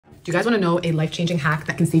Do you guys want to know a life-changing hack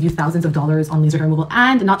that can save you thousands of dollars on laser hair removal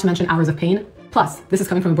and not to mention hours of pain? Plus, this is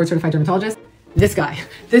coming from a board-certified dermatologist. This guy.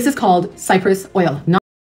 This is called Cyperus Oil.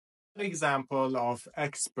 Example of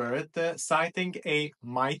expert citing a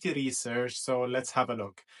mighty research. So let's have a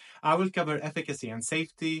look. I will cover efficacy and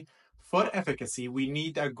safety. For efficacy, we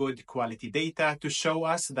need a good quality data to show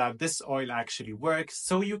us that this oil actually works,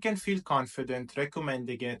 so you can feel confident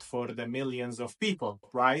recommending it for the millions of people,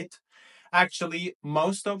 right? Actually,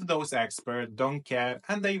 most of those experts don't care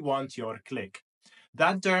and they want your click.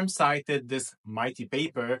 That derm cited this mighty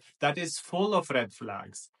paper that is full of red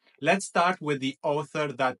flags. Let's start with the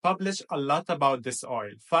author that published a lot about this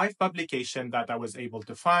oil. 5 publications that I was able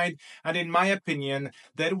to find. And in my opinion,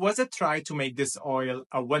 there was a try to make this oil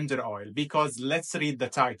a wonder oil because let's read the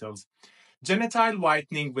titles. Genital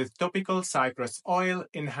whitening with topical Cyperus oil,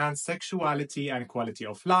 enhance sexuality and quality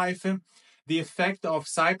of life. The effect of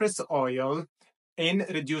Cyperus oil in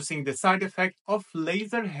reducing the side effect of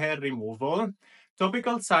laser hair removal.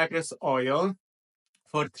 Topical Cyperus oil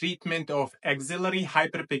for treatment of axillary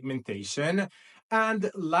hyperpigmentation.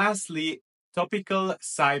 And lastly, topical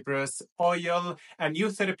Cyperus oil, a new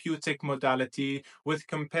therapeutic modality with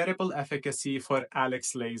comparable efficacy for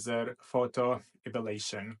Alex laser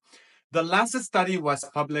photoablation. The last study was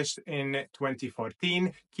published in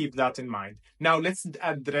 2014. Keep that in mind. Now let's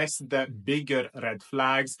address the bigger red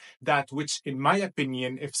flags that which, in my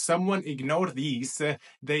opinion, if someone ignore these,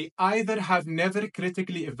 they either have never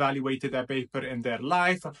critically evaluated a paper in their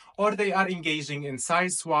life or they are engaging in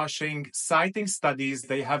science washing, citing studies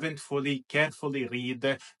they haven't fully carefully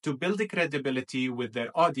read to build credibility with their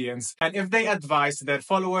audience. And if they advise their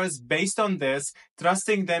followers based on this,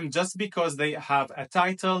 trusting them just because they have a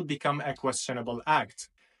title become a questionable act.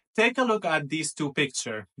 Take a look at these 2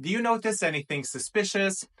 pictures. Do you notice anything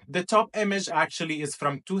suspicious? The top image actually is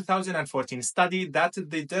from 2014 study that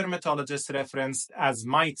the dermatologist referenced as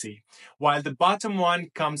mighty, while the bottom one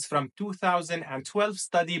comes from 2012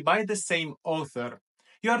 study by the same author.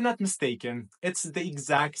 You are not mistaken. It's the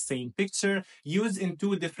exact same picture used in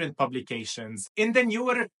 2 different publications. In the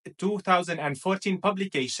newer 2014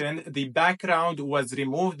 publication, the background was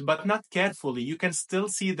removed, but not carefully. You can still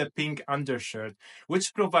see the pink undershirt,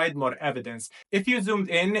 which provide more evidence. If you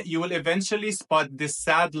zoomed in, you will eventually spot this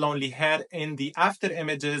sad, lonely hair in the after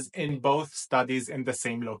images in both studies in the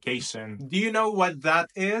same location. Do you know what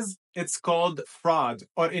that is? It's called fraud,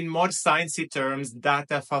 or in more sciencey terms,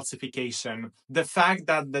 data falsification. The fact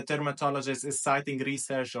that the dermatologist is citing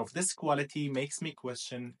research of this quality makes me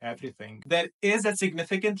question everything. There is a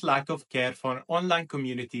significant lack of care for online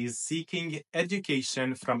communities seeking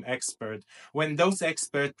education from experts, when those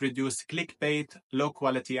experts produce clickbait, low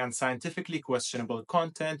quality and scientifically questionable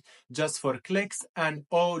content just for clicks and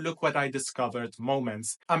oh, look what I discovered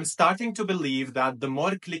moments. I'm starting to believe that the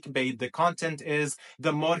more clickbait the content is,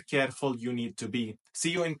 the more careful you need to be.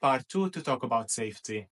 See you in part 2 to talk about safety.